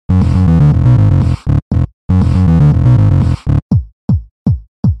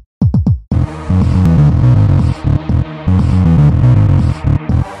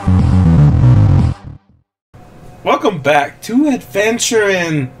welcome back to Adventure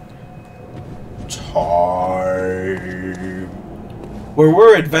in Time, where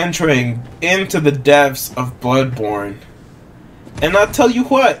we're adventuring into the depths of Bloodborne. And I'll tell you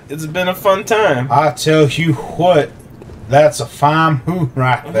what, it's been a fun time. I tell you what, that's a fine hoot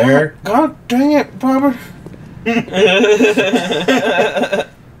right there. God dang it, Bobber.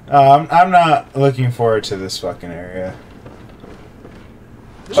 I'm not looking forward to this fucking area.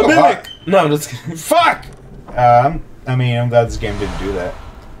 A mimic! No, that's fuck! I mean, I'm glad this game didn't do that.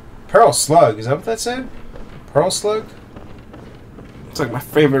 Pearl Slug, is that what that said? Pearl Slug? it's like my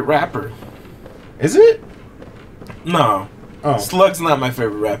favorite rapper. Is it? No. Oh. Slug's not my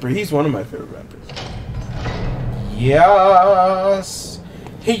favorite rapper. He's one of my favorite rappers. Yes.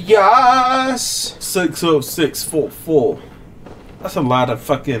 Yes. 60644. That's a lot of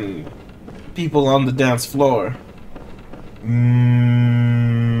fucking people on the dance floor.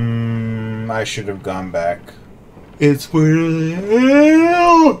 I should have gone back. It's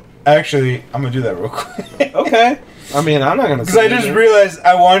hell. Actually, I'm gonna do that real quick. Okay. I mean, I'm not gonna. Because I just realized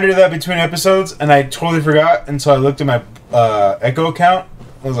I wanted to do that between episodes, and I totally forgot. And so I looked at my Echo count.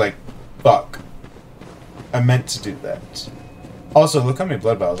 I was like, "Fuck!" I meant to do that. Also, look how many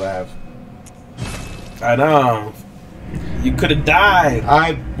blood vials I have. I know. You could have died.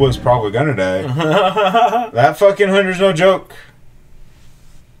 I was probably gonna die. That fucking hunter's no joke.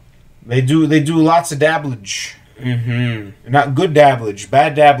 They do lots of dabblage. Mm-hmm. Not good dabblage,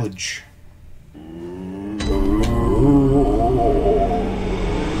 bad dabblage.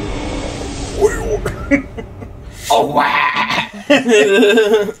 Oh wow!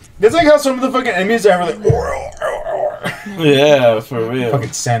 It's like how some of the fucking enemies are like, yeah, for real.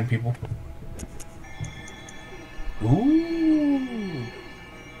 Fucking sand people. Ooh.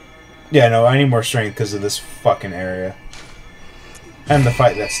 Yeah, no, I need more strength because of this fucking area. And the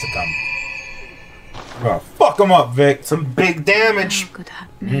fight that's to come. We're gonna fuck them up, Vic. Some big damage.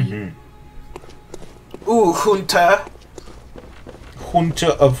 Ooh, Junta.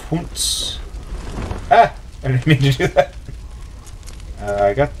 Junta of Hunts. Ah! I didn't mean to do that.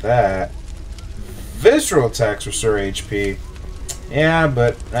 I got that. Visceral attacks restore HP. Yeah,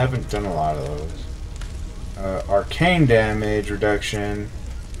 but I haven't done a lot of those. Arcane damage reduction.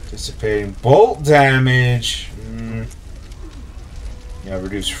 Dissipating bolt damage. Yeah,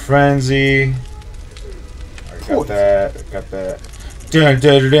 reduce frenzy. I got that. I got that. Dun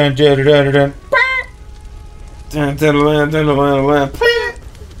dun dun dun dun dun dun. Dun, dun, dun, dun, dun, dun.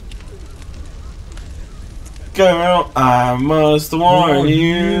 Girl, I must warn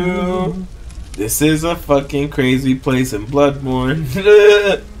you. This is a fucking crazy place in Bloodborne.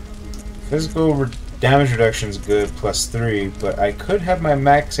 Physical damage reduction is good, +3, but I could have my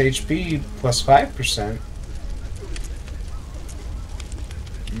max HP +5%.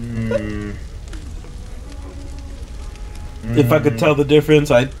 If I could tell the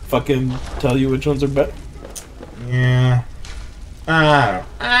difference, I'd fucking tell you which ones are better. Yeah. I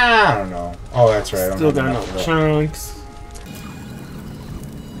don't know. Oh, that's right. Still got no chunks.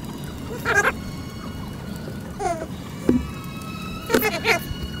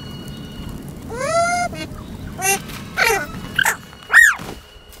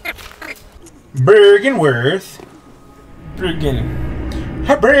 Bergenworth. Bergen.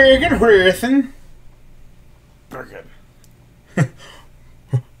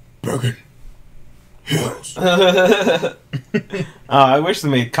 Bergen Hills. I wish they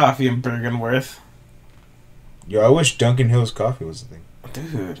made coffee in Bergenworth. Yo, I wish Duncan Hills coffee was a thing.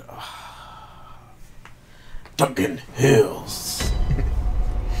 Dude. Duncan Hills.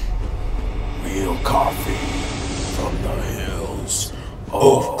 Real coffee from the hills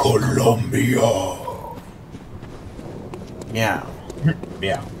Of Colombia. Yeah.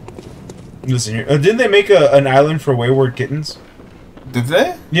 Yeah. Listen here. Didn't they make an island for wayward kittens? Did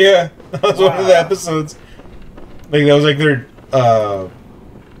they? Yeah. That was one of the episodes. Like, that was like their,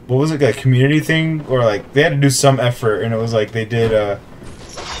 what was it, a community thing? Or like, they had to do some effort, and it was like they did,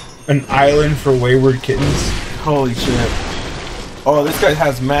 an island for wayward kittens. Holy shit. Oh, this guy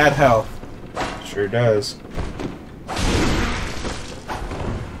has mad health. Sure does.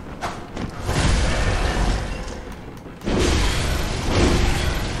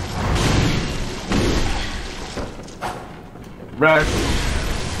 Right.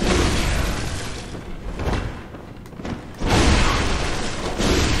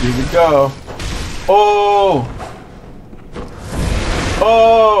 Here we go. Oh!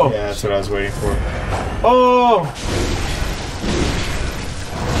 Oh! Yeah, that's what I was waiting for. Oh!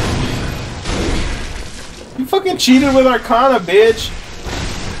 You fucking cheated with Arcana, bitch!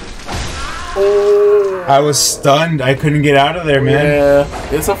 Oh! I was stunned. I couldn't get out of there, man.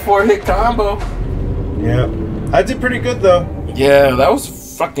 Yeah, it's a 4-hit combo. Yep. I did pretty good though. Yeah, that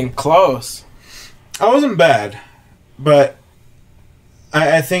was fucking close. I wasn't bad, but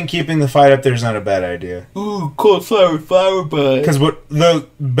I think keeping the fight up there is not a bad idea. Ooh, cold flower bud. Because what the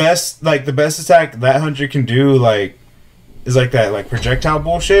best attack that hunter can do, like, is like that, like, projectile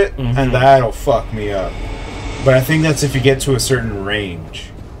bullshit, and that'll fuck me up. But I think that's if you get to a certain range.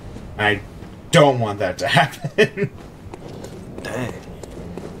 I don't want that to happen. Dang.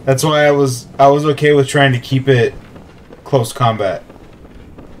 That's why I was okay with trying to keep it close combat.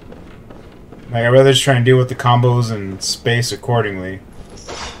 Like, I'd rather just try and deal with the combos and space accordingly.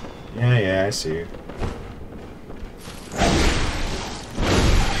 Yeah, I see you.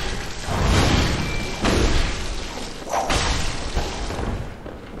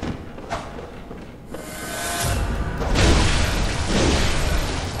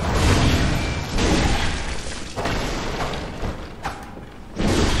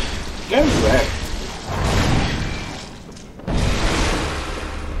 Get wrecked.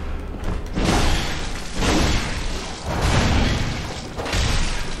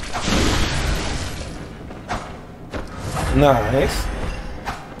 Nice.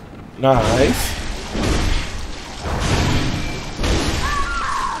 Nice.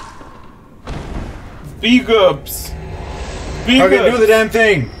 Big ups. Big Okay, ups. do the damn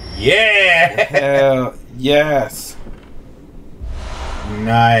thing. Yeah. Hell yes.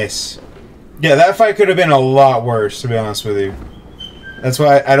 Nice. Yeah, that fight could have been a lot worse, to be honest with you. That's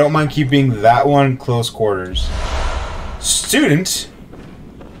why I don't mind keeping that one close quarters. Student.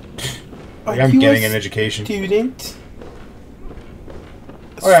 Like, I'm getting an education. Student.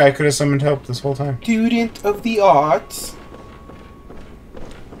 Oh yeah, I could have summoned help this whole time. Student of the arts.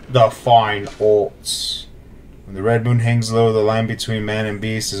 The fine arts. When the red moon hangs low, the line between man and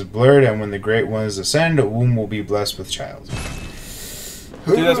beast is blurred, and when the great ones ascend, a womb will be blessed with child.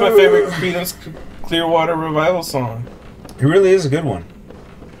 Dude, that's my favorite Creedence Clearwater Revival song. It really is a good one.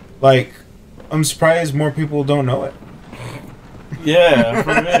 Like, I'm surprised more people don't know it. Yeah,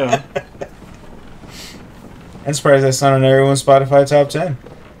 for real. I'm surprised that's not on everyone's Spotify top 10.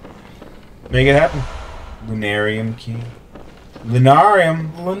 Make it happen. Lunarium key.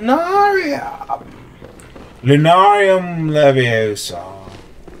 Lunarium. Lunaria. Lunarium Leviosa.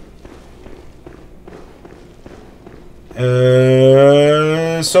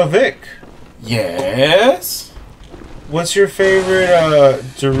 So Vic, Yes? what's your favorite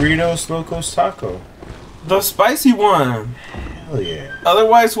Doritos Locos Taco? The spicy one. Hell yeah.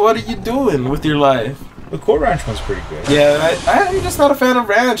 Otherwise, what are you doing with your life? The Cool Ranch one's pretty good. Yeah, I'm just not a fan of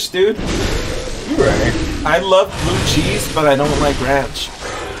ranch, dude. You're right. I love blue cheese, but I don't like ranch.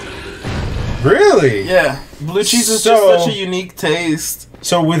 Really? Yeah, blue cheese is So- just such a unique taste.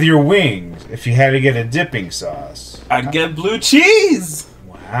 So with your wings, if you had to get a dipping sauce. I'd get blue cheese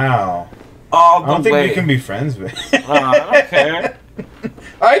Wow. all the I don't think way. we can be friends, but I don't care.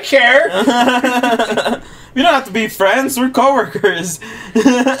 I care. We don't have to be friends. We're coworkers.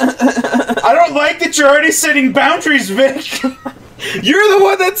 I don't like that you're already setting boundaries, Vic. You're the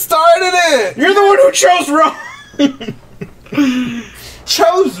one that started it. You're the one who chose wrong.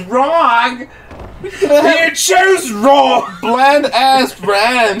 Chose wrong. We could You have chose wrong. bland ass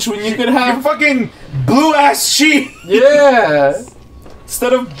ranch when you could Your have fucking blue ass cheese. yeah.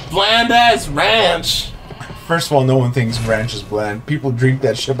 Instead of bland ass ranch. First of all, no one thinks ranch is bland. People drink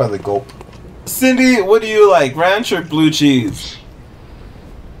that shit by the gulp. Cindy, what do you like, ranch or blue cheese?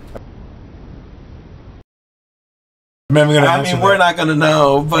 I mean, we're not gonna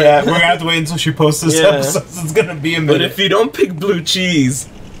know, but Yeah, we're gonna have to wait until she posts this Yeah. episode. So it's gonna be a minute. but if you don't pick blue cheese,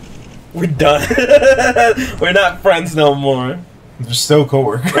 we're done. We're not friends no more. We're still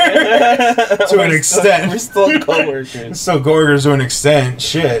coworkers. To an extent. We're still coworkers. Still coworkers to an extent.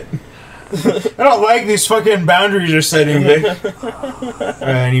 Shit. I don't like these fucking boundaries you're setting, Vic.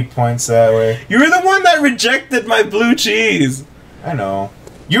 And he points that way. You're the one that rejected my blue cheese. I know.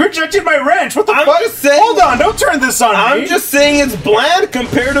 You rejected my ranch. What the I'm fuck? just saying- Hold on, don't turn this on me. I'm just saying it's bland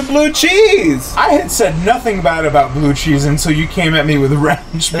compared to blue cheese. I had said nothing bad about blue cheese until you came at me with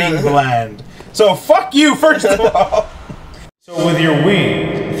ranch being bland. So fuck you, first of all. So with your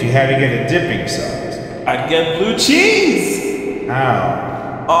wings, if you had to get a dipping sauce, I'd get blue cheese. ow.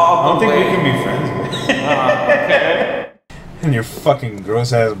 I All don't the think way. we can be friends, man. Okay. And your fucking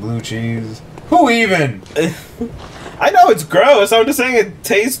gross ass blue cheese. Who even? I know it's gross. I'm just saying it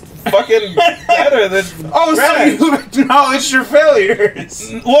tastes fucking better than Oh, so ranch. you acknowledged your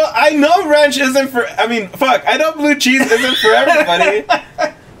failures. Well, I know ranch isn't for. I mean, fuck. I know blue cheese isn't for everybody,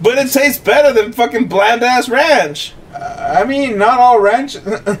 but it tastes better than fucking bland ass ranch. I mean, not all ranch.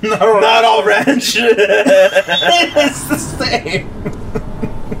 Not all ranch. It's the same.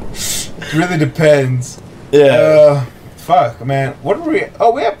 It really depends. Yeah. Fuck, man. What are we?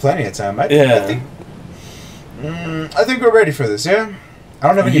 Oh, we have plenty of time. I think we're ready for this. Yeah. I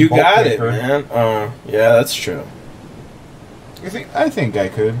don't have any. You bolt got paper. it, man. Yeah, that's true. I think I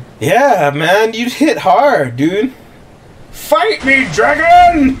could. Yeah, man, you'd hit hard, dude. Fight me,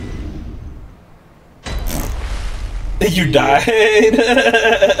 dragon! You died.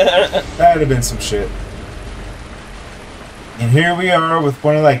 That'd have been some shit. And here we are with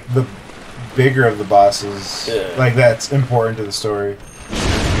one of like the bigger of the bosses. Yeah. Like that's important to the story.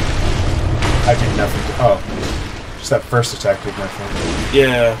 I did nothing to. Oh, just that first attack did nothing.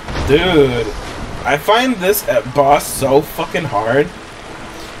 Yeah, dude. I find this boss so fucking hard.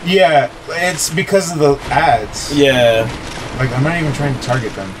 Yeah, it's because of the ads. Yeah. Like, I'm not even trying to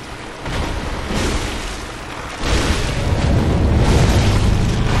target them.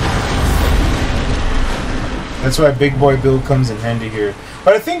 That's why big boy build comes in handy here.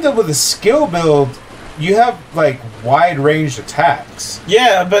 But I think that with a skill build, you have, like, wide-ranged attacks.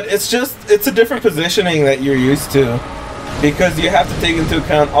 Yeah, but it's a different positioning that you're used to. Because you have to take into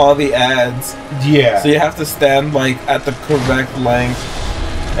account all the ads. Yeah. So you have to stand, like, at the correct length.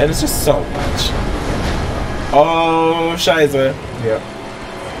 And it's just so much. Oh, Shiza. Yep.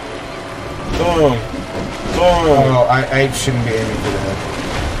 Boom. Boom. Oh, I shouldn't be aiming for the head.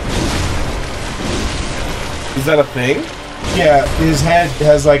 Is that a thing? Yeah, his head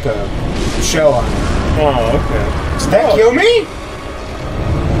has, like, a shell on it. Oh, okay. Did that kill me?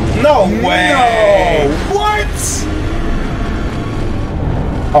 No way! No! What?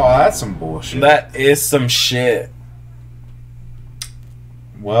 Oh, that's some bullshit. That is some shit.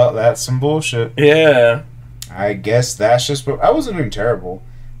 Well, that's some bullshit. Yeah. I guess that's just what... I wasn't doing terrible.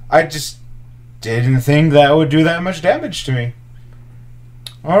 I just didn't think that would do that much damage to me.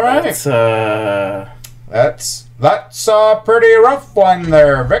 Alright. That's a pretty rough one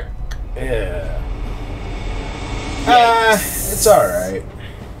there, Vic. Yeah. It's alright.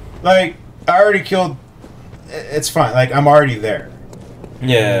 Like, I already killed... It's fine. Like, I'm already there.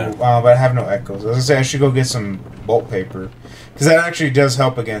 Yeah. But I have no echoes. I was gonna say I should go get some bolt paper. Because that actually does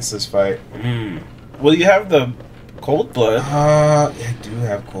help against this fight. Well, you have the cold blood. I do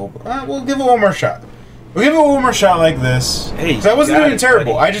have cold blood. We'll give it one more shot. We'll give it one more shot like this. Hey, because I wasn't doing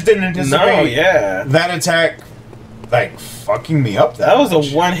terrible. Buddy. I just didn't anticipate that attack, like, fucking me up that was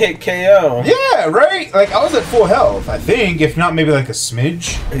much. A one-hit KO. Yeah, right? Like, I was at full health, I think. If not, maybe like a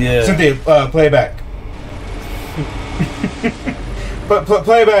smidge. Yeah. Cynthia, play back.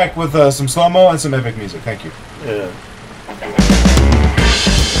 Play back with some slow-mo and some epic music. Thank you. Yeah.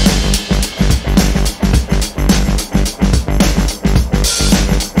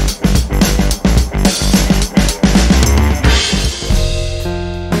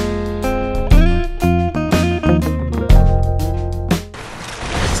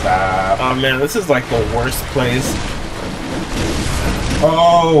 Stop. Oh man, this is like the worst place.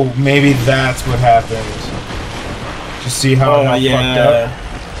 Oh, maybe that's what happened. Just see how I got fucked up.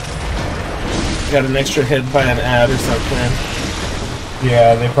 Got an extra hit by an ad or something.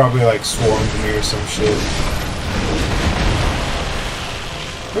 Yeah, they probably like swarmed me or some shit.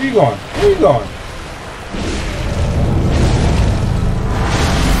 Where you going? Where you going?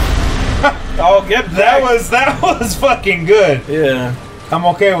 Oh, get back. That was fucking good. Yeah. I'm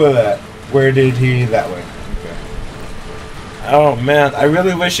okay with that. Where did he? That way. Okay. Oh man, I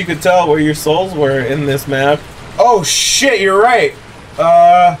really wish you could tell where your souls were in this map. Oh shit, you're right.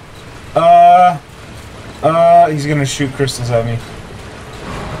 He's gonna shoot crystals at me.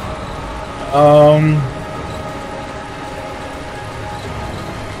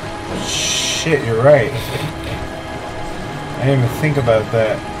 Shit, you're right. I didn't even think about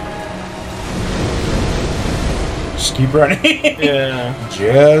that. Just keep running. Yeah.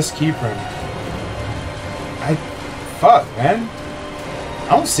 Just keep running. Fuck, man. I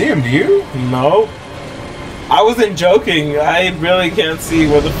don't see him, do you? No. I wasn't joking. I really can't see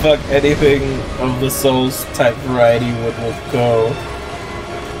where the fuck anything of the Souls type variety would go.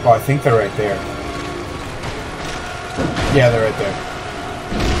 Oh, I think they're right there. Yeah, they're right there.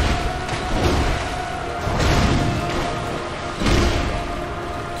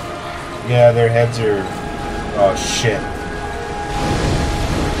 Yeah, their heads are... Oh, shit.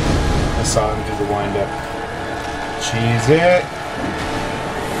 I saw him do the wind-up. Cheese it.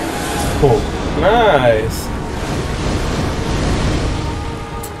 Cool. Nice.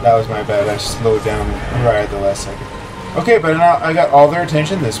 That was my bad. I slowed down right at the last second. Okay, but now I got all their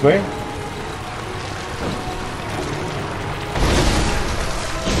attention this way.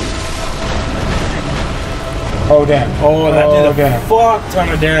 Oh, damn. Oh, that did a fuck ton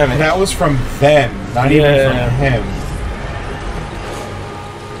of damage. That was from them, not even from him.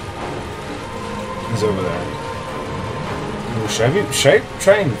 He's over there. should I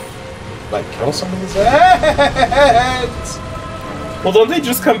try and like kill some of these ads? Well, don't they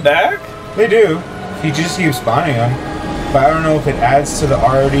just come back? They do. He just keeps spawning them. But I don't know if it adds to the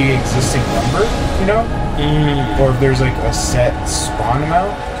already existing number, you know? Or if there's like a set spawn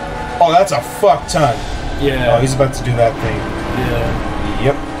amount. Oh, that's a fuck ton. Yeah. Oh, he's about to do that thing. Yeah.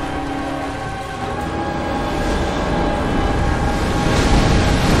 Yep.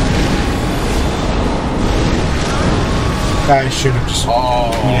 I should have just.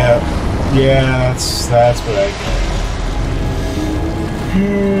 Oh. Yeah. Yeah, that's what I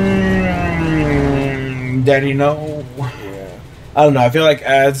get. Daddy, no. Yeah. I don't know. I feel like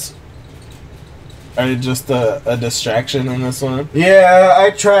ads are just a distraction in this one. Yeah,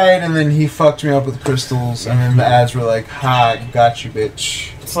 I tried, and then he fucked me up with crystals, and then the ads were like, "Ha, got you,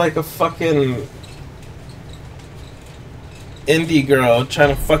 bitch." It's like a fucking indie girl trying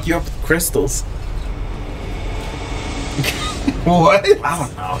to fuck you up with crystals. What? I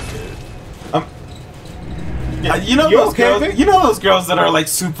don't know, dude. You know those girls. girls? You know those girls that are like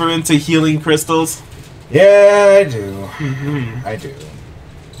super into healing crystals. Yeah, I do. Mm-hmm. I do.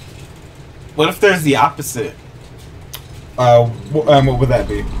 What if there's the opposite? What would that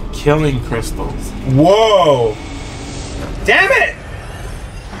be? Killing crystals. Whoa! Damn it!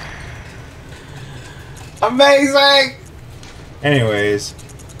 Amazing. Anyways,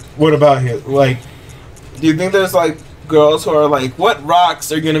 what about here? Like, Do you think there's like girls who are like, what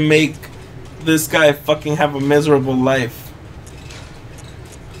rocks are gonna make this guy fucking have a miserable life?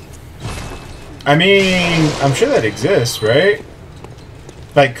 I mean, I'm sure that exists, right?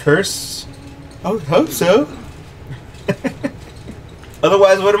 Like curse. I would hope so.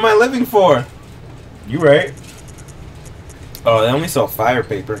 Otherwise, what am I living for? You right? Oh, they only sell fire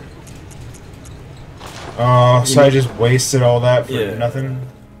paper. Oh, so I just wasted all that for Yeah. nothing.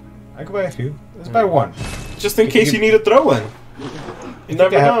 I could buy a few. Let's buy one. Just in case you need a throw-in. You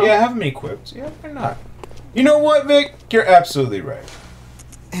never know. Yeah, have them equipped. Yeah, why not? You know what, Vic? You're absolutely right.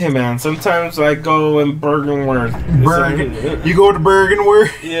 Hey man, sometimes I go in Bergenworth. You go to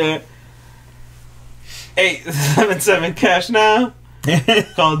Bergenworth? Yeah. 877 cash now.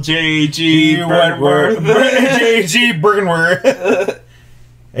 Call JG Bergenworth. JG Bergenworth.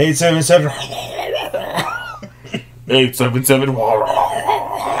 877. 877.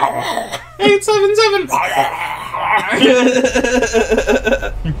 877.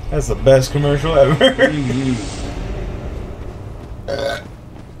 That's the best commercial ever.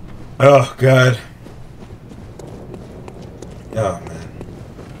 Oh, God. Oh, man.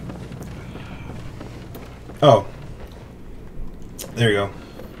 Oh. There you go.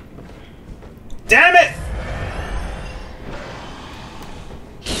 Damn it!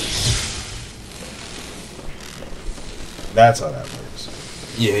 That's how that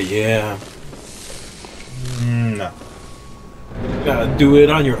works. Yeah. No. Gotta do it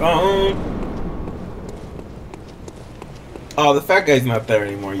on your own. Oh, the fat guy's not there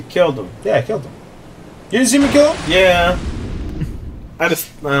anymore. You killed him. Yeah, I killed him. You didn't see me kill him? Yeah. I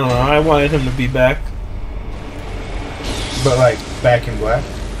don't know. I wanted him to be back. But, like, back in black?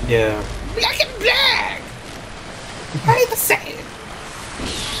 Yeah. Black and black! I the same.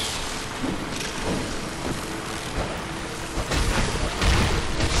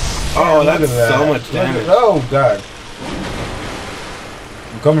 Oh, Look that's at that. so much Look at- damage. Oh, God.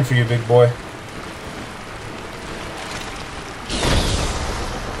 I'm coming for you, big boy.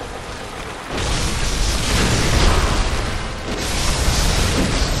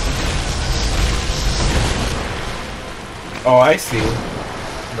 Oh, I see.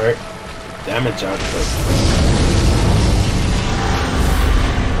 Right? Damage output.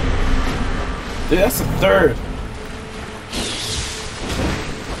 Dude, that's a third.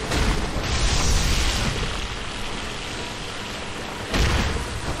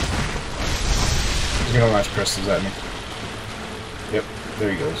 He's gonna launch crystals at me. Yep,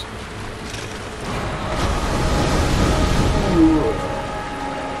 there he goes.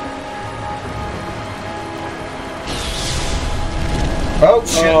 Oh,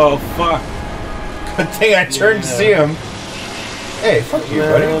 shit. Oh, fuck. Good thing I turned to see him. Hey, fuck you,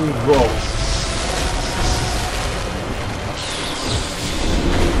 buddy. Man, roll.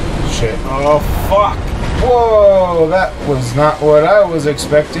 Shit. Oh, fuck. Whoa, that was not what I was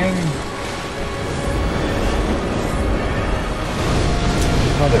expecting.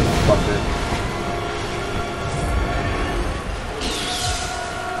 Motherfucker.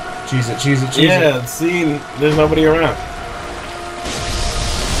 Cheese it, cheese it, cheese it. Yeah, see, there's nobody around.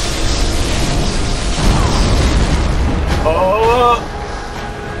 Oh!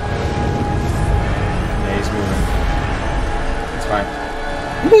 Yeah, he's moving. It's fine.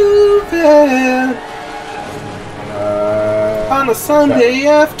 Moving! a Sunday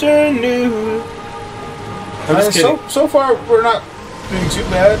afternoon. I'm just kidding. So far, we're not doing too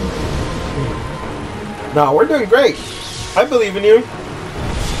bad. No, we're doing great. I believe in you.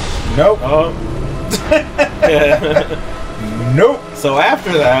 Nope. Oh. Yeah. Nope. So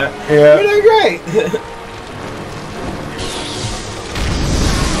after that, yeah, we're doing great.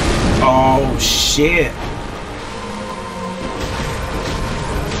 Oh shit.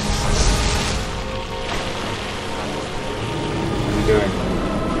 What are you doing?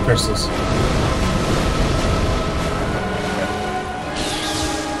 Crystals.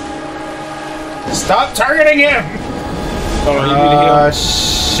 Stop targeting him! Oh, you need to heal.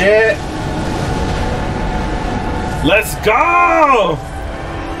 Shit. Let's go!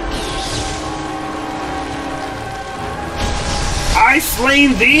 I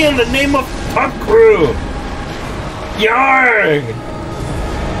slain thee in the name of Punk Crew! Yarg!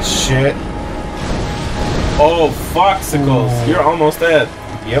 Shit. Oh, Foxicles. You're almost dead.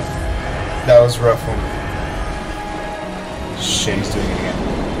 Yep. That was a rough one. Shit, he's doing it again.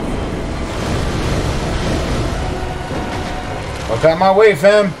 Look out my way,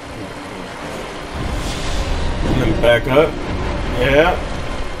 fam! And then back up. Yeah.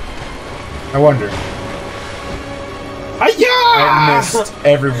 I wonder. Hiya! I missed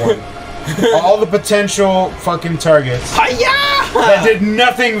everyone. All the potential fucking targets. Hiya! That did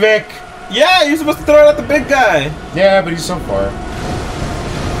nothing, Vic! Yeah, you're supposed to throw it at the big guy. Yeah, but he's so far.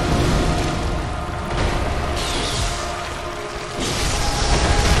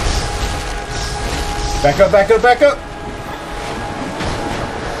 Back up, back up, back up!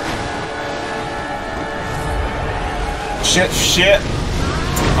 Shit. Shit.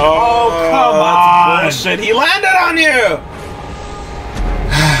 Oh, come on. Bullshit. He landed on you.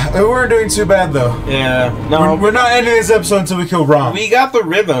 We weren't doing too bad, though. Yeah. No. We're not ending this episode until we kill Rom. We got the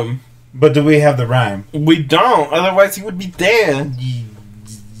rhythm. But do we have the rhyme? We don't. Otherwise, he would be dead.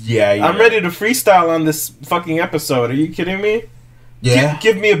 Yeah, I'm ready to freestyle on this fucking episode. Are you kidding me? Yeah.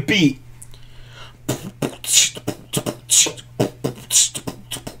 Give me a beat.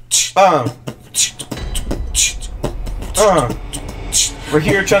 We're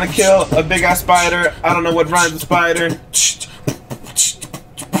here trying to kill a big ass spider. I don't know what rhymes with spider.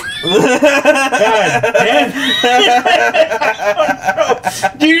 God damn.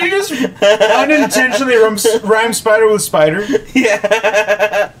 Do you just unintentionally rhyme spider with spider?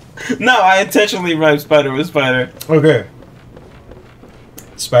 Yeah. No, I intentionally rhyme spider with spider. Okay.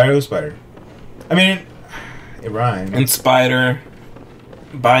 Spider with spider. I mean, it rhymes. And spider.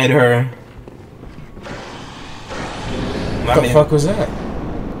 Bite her. What the fuck was that?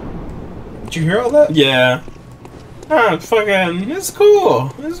 Did you hear all that? Yeah. Ah, fucking, it's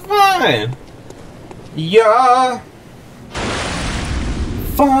cool. It's fine. Yeah.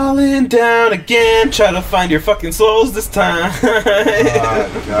 Falling down again. Try to find your fucking souls this time.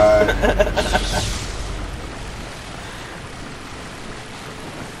 Oh, God.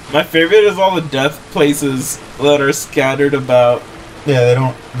 My favorite is all the death places that are scattered about.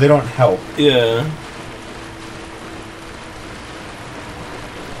 Yeah, they don't help. Yeah.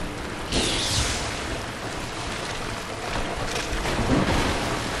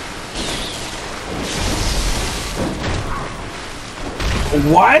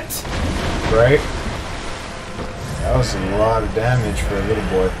 What? Right? That was a lot of damage for a little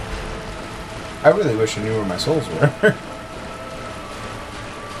boy. I really wish I knew where my souls were.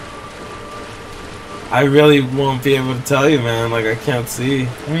 I really won't be able to tell you, man. Like, I can't see.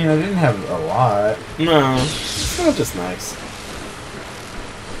 I mean, I didn't have a lot. No. It's not just nice.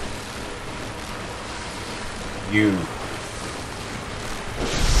 You.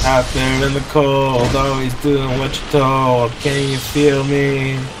 Out there in the cold, always doing what you're told. Can you feel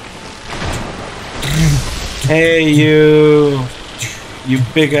me? Hey, you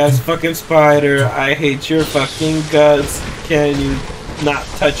big ass fucking spider. I hate your fucking guts. Can you not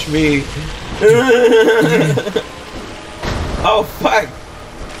touch me? Oh, fuck.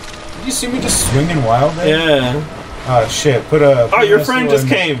 Did you see me just swinging wild there? Yeah. Oh, shit. Put a... Oh, your friend just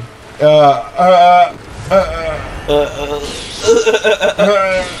came.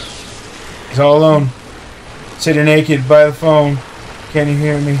 He's all alone. Sitting naked by the phone. Can you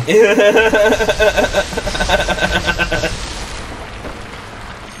hear me?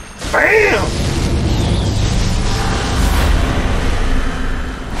 Bam!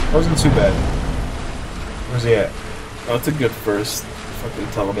 Wasn't too bad. Where's he at? Oh, it's a good first fucking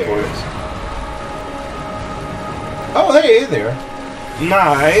teleport. Oh, hey there.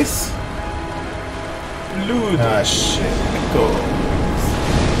 Nice. Ludo. Ah, shit.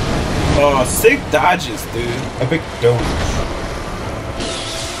 Oh, sick dodges, dude. Epic doge.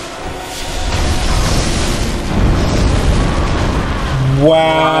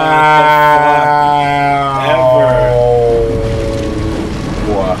 Wow!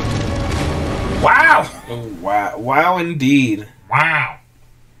 Wow. Wow, indeed. Wow.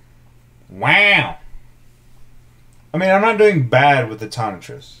 Wow. I mean, I'm not doing bad with the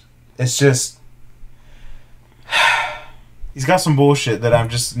Tonitrus. It's just... he's got some bullshit that I'm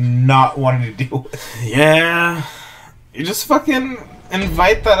just not wanting to deal with. Yeah. You just fucking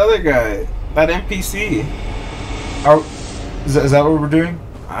invite that other guy. That NPC. Is that what we're doing?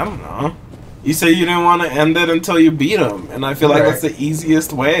 I don't know. You say you didn't want to end it until you beat him. And I feel like that's the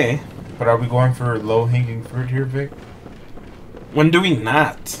easiest way. But are we going for low-hanging fruit here, Vic? When do we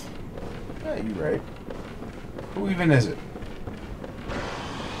not? Yeah, you're right. Who even is it?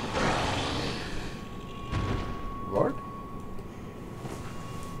 Lord?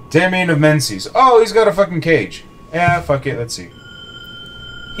 Damien of Menzies. Oh, he's got a fucking cage. Yeah, fuck it, let's see.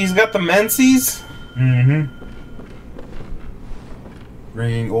 He's got the Menzies? Mm-hmm.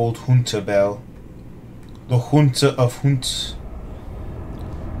 Ringing old Junta bell. The Junta of Hunts.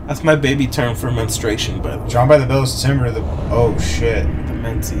 That's my baby term for menstruation, by the way. Drawn by the bells, timber, the... Oh, shit. The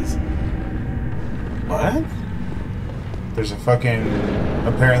Menzies. What? There's a fucking...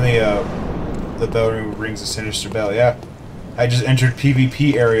 Apparently, the bell ring rings a sinister bell, yeah. I just entered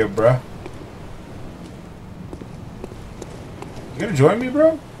PvP area, bruh. You gonna join me,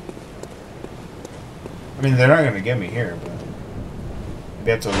 bro? I mean, they're not gonna get me here, but...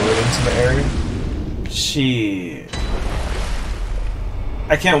 Maybe I have to load into the area? Shit.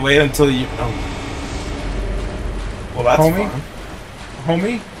 I can't wait until you... Oh. Well, that's Homie? fun.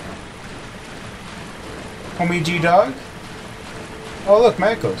 Homie? Homie G-Dog? Oh, look,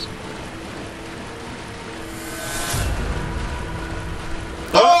 Mako's.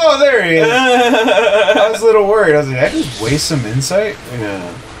 Oh, there he is! I was a little worried. I was like, did I just waste some insight?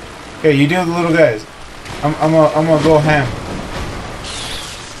 Yeah. Okay, you deal with the little guys. I'm gonna go ham.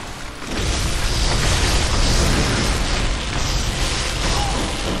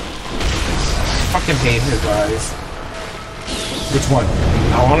 I fucking hate his eyes. Which one?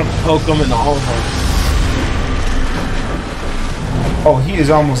 I want to poke him in all of them. Oh, he is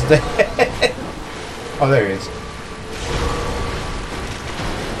almost dead. Oh, there he is.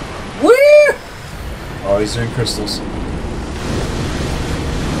 Woo! Oh, he's doing crystals.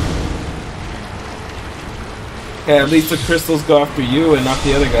 Yeah, at least the crystals go after you and not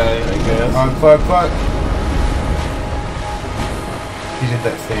the other guy, I guess. Fuck. He did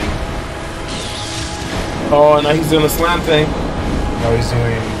that thing. Oh, and now he's doing the slam thing. No, he's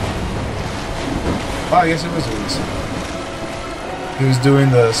doing... Oh, I guess it was doing this. He was doing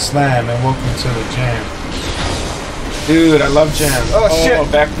the slam and welcome to the jam. Dude, I love jam. Oh,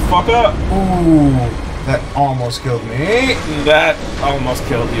 shit. Back the fuck up. Ooh, that almost killed me. That almost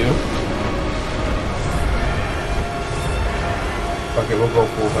killed you. Okay, we'll go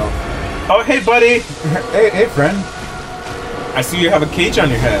full health. Oh, hey, buddy. Hey, friend. I see you have a cage on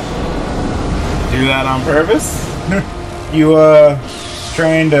your head. Do that on purpose? You,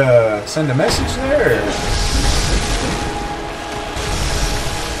 trying to send a message there? Or?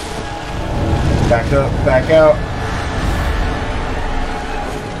 Back up, back out.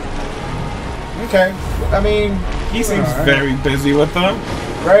 Okay. I mean... He seems very busy with them.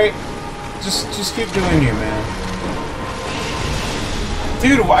 Right? Just keep doing you, man.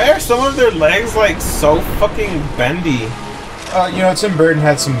 Dude, why are some of their legs, like, so fucking bendy? You know, Tim Burton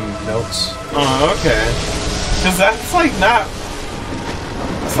had some notes. Oh, okay. Because that's, like, not...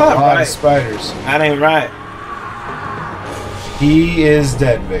 That's not a lot right. of spiders. That ain't right. He is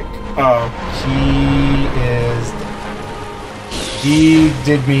dead, Vic. Oh. He is dead. He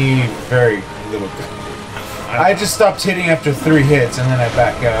did me very little good. I just stopped hitting after 3 hits, and then I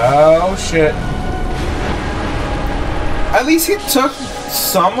back out. Oh, shit. At least he took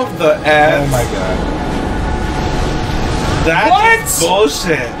some of the ads. Oh, my God. That's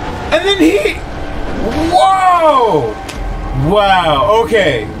bullshit. And then he... Whoa! Wow,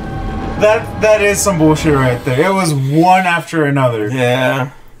 okay. That is some bullshit right there. It was one after another.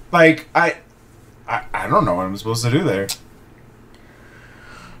 Yeah. Like, I don't know what I'm supposed to do there.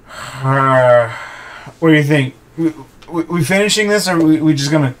 What do you think? We finishing this, or we just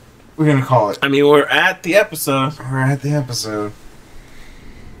gonna... We're gonna call it? I mean, we're at the episode. We're at the episode.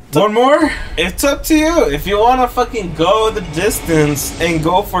 One more? It's up to you. If you want to fucking go the distance and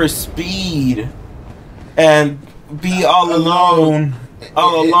go for speed and be all alone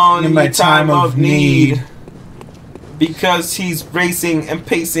in my time of need. Because he's racing and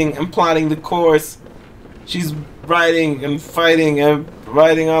pacing and plotting the course. She's riding and fighting and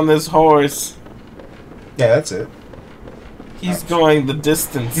riding on this horse. Yeah, that's it. He's going the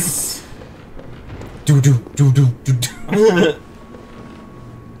distance. Do.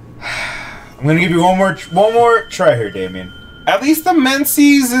 I'm gonna give you one more try here, Damien. At least the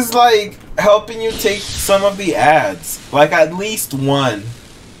Menses is like helping you take some of the ads. Like at least one.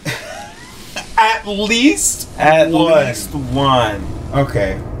 At least one.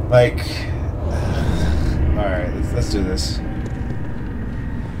 Okay, like. All right, let's do this.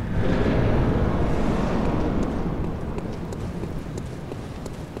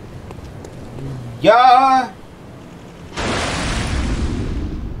 Yeah.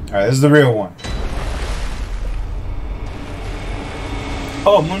 All right, this is the real one.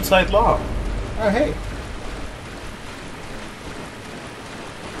 Oh, Moonside Law. Oh, hey.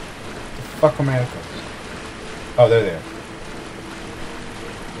 The fuck am I? Oh, they're there.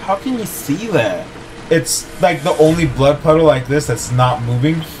 How can you see that? It's like the only blood puddle like this that's not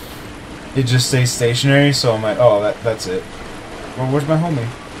moving. It just stays stationary, so I'm like, oh, that's it. Well, where's my homie?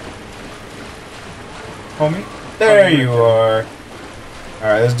 Homie? There you are.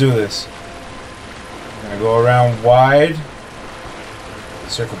 Alright, let's do this. I'm gonna go around wide.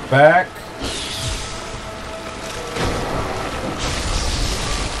 Circle back.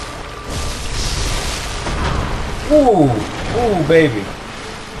 Ooh. Ooh, baby.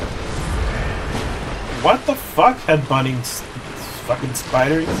 What the fuck? Headbutting fucking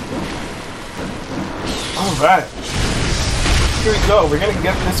spiders? Alright. Here we go. We're gonna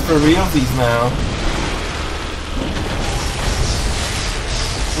get this for realsies now.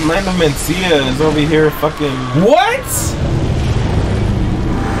 Amanda Mencia is over here fucking... What?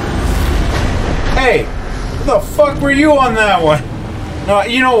 Hey, what the fuck were you on that one? No,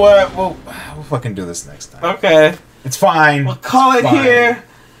 you know what? We'll fucking do this next time. Okay. It's fine. We'll call it here.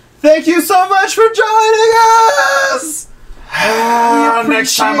 Thank you so much for joining us!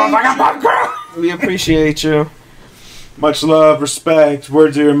 Next time I'm like a pop girl. We appreciate you. Much love, respect,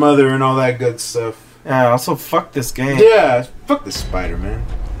 words of your mother, and all that good stuff. Yeah, also fuck this game. Yeah, fuck this Spider-Man.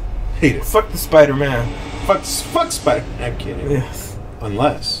 Hate it. Fuck the Spider-Man. Fuck Spider. I'm kidding. Yes.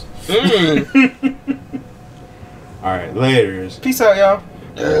 Unless. Alright, laters. Peace out, y'all.